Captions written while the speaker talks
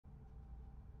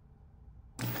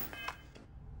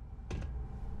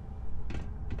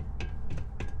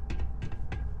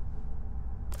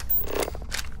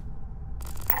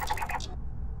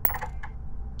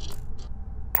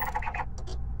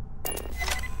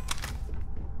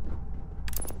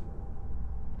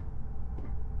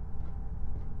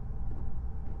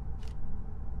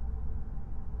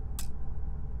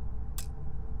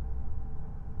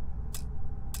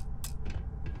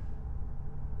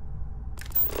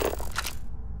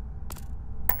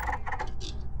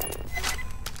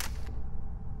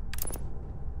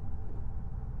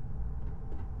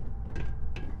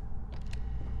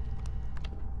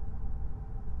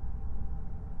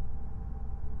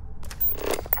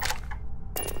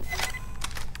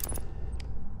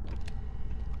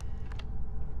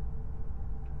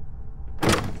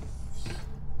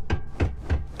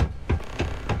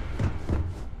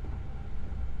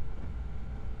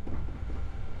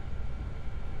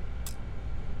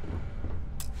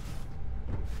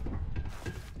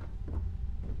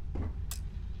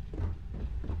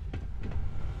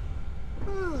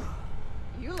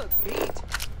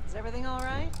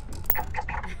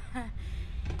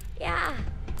Yeah,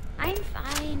 I'm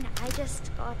fine. I just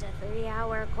got a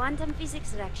 3-hour quantum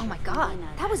physics lecture. Oh my from god,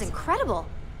 Dina, that was that's all. incredible.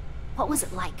 What was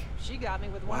it like? She got me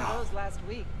with one Wow. of those last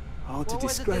week. How to What was it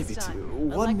describe this it? time?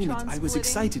 One minute Electron I was splitting?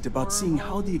 excited about seeing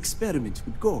how the Wormholes? experiment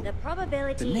would go. The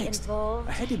probability The next, involved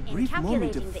I had a in brief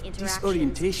moment calculating of the interactions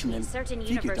disorientation between and certain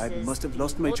figured I universes must have in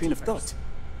lost my train of multiverse. thought.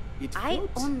 It I felt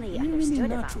only really understood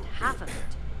natural. about half of it.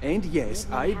 And yes,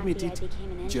 Made me I happy admit I it,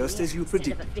 became an just as you engineer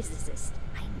instead of predicted. a physicist.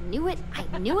 I knew it,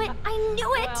 I knew it, I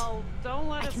knew it! Well, don't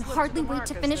let I it can slip hardly to wait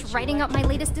to Demarcus finish that she writing up my lectured.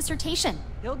 latest dissertation.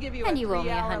 He'll give you And a you owe me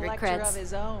 3-hour 100 lecture creds. of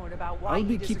his own about why I'll he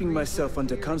be keeping disagrees myself with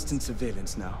under theories. constant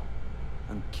surveillance now.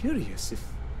 I'm curious if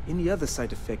any other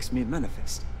side effects may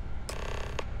manifest.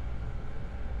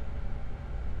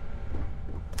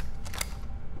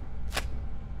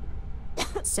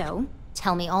 So,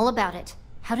 tell me all about it.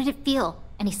 How did it feel?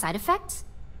 Any side effects?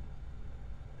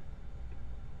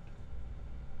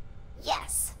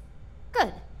 Yes.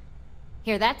 Good.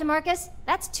 Hear that, Demarcus?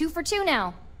 That's 2 for 2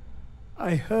 now.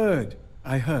 I heard.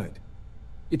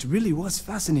 It really was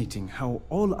fascinating how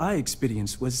all I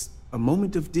experienced was a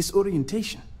moment of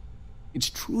disorientation. It's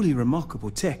truly remarkable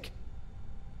tech.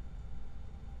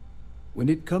 When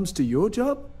it comes to your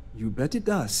job, you bet it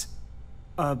does.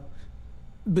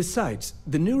 Besides,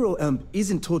 the neural amp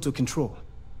is in total control.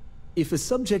 If a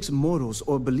subject's morals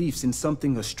or beliefs in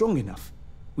something are strong enough,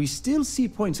 we still see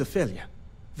points of failure.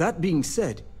 That being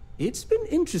said, it's been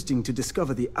interesting to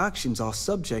discover the actions our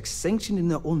subjects sanction in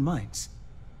their own minds.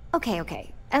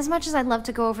 Okay. As much as I'd love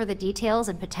to go over the details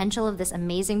and potential of this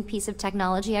amazing piece of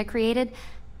technology I created,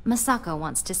 Masako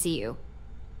wants to see you.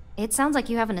 It sounds like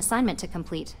you have an assignment to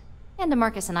complete, and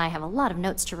Demarcus and I have a lot of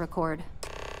notes to record.